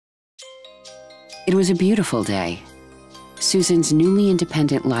It was a beautiful day. Susan's newly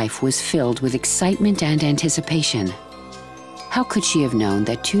independent life was filled with excitement and anticipation. How could she have known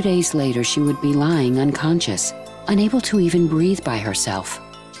that 2 days later she would be lying unconscious, unable to even breathe by herself?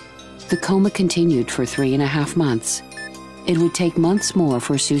 The coma continued for 3.5 months. It would take months more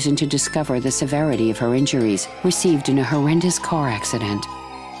for Susan to discover the severity of her injuries received in a horrendous car accident.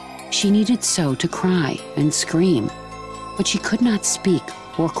 She needed so to cry and scream, but she could not speak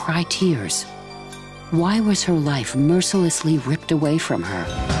or cry tears. Why was her life mercilessly ripped away from her?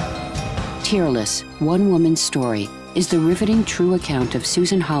 Tearless, one woman's story, is the riveting true account of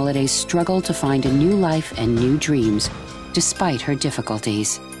Susan Holliday's struggle to find a new life and new dreams, despite her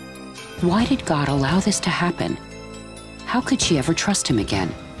difficulties. Why did God allow this to happen? How could she ever trust Him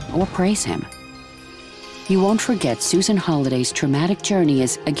again, or praise Him? You won't forget Susan Holliday's traumatic journey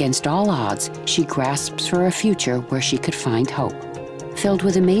as, against all odds, she grasps for a future where she could find hope. Filled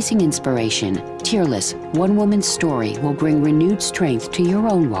with amazing inspiration, Tearless, one woman's story will bring renewed strength to your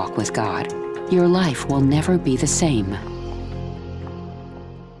own walk with God. Your life will never be the same.